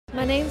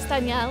My name's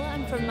Danielle,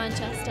 I'm from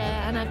Manchester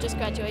and I've just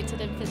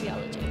graduated in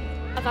physiology.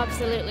 I've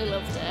absolutely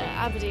loved it.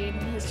 Aberdeen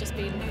has just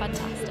been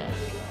fantastic,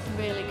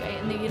 really great,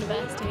 and the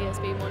university has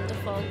been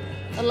wonderful.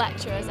 The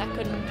lecturers, I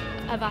couldn't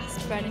have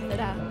asked for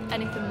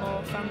anything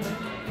more from them.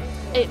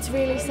 It's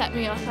really set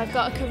me up. I've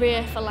got a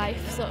career for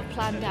life sort of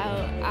planned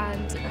out,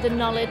 and the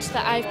knowledge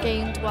that I've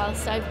gained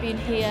whilst I've been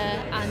here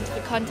and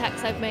the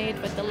contacts I've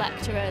made with the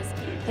lecturers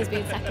has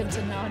been second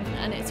to none,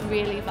 and it's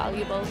really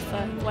valuable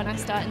for when I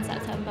start in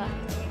September.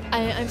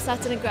 I'm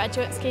sat in a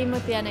graduate scheme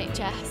with the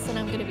NHS and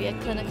I'm going to be a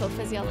clinical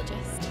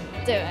physiologist.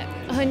 Do it,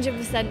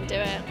 100% do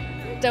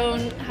it.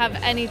 Don't have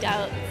any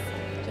doubts,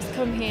 just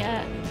come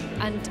here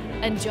and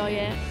enjoy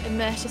it,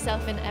 immerse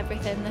yourself in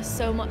everything. There's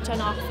so much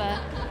on offer,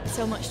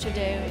 so much to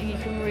do, and you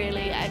can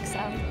really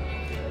excel.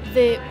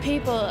 The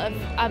people of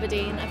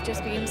Aberdeen have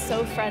just been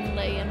so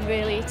friendly and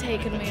really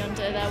taken me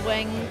under their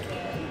wing.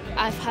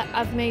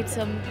 I've made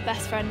some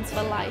best friends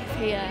for life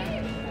here,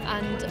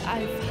 and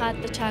I've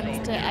had the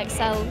chance to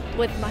excel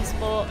with my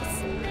sports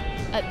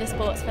at the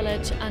Sports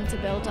Village and to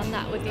build on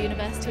that with the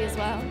university as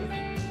well.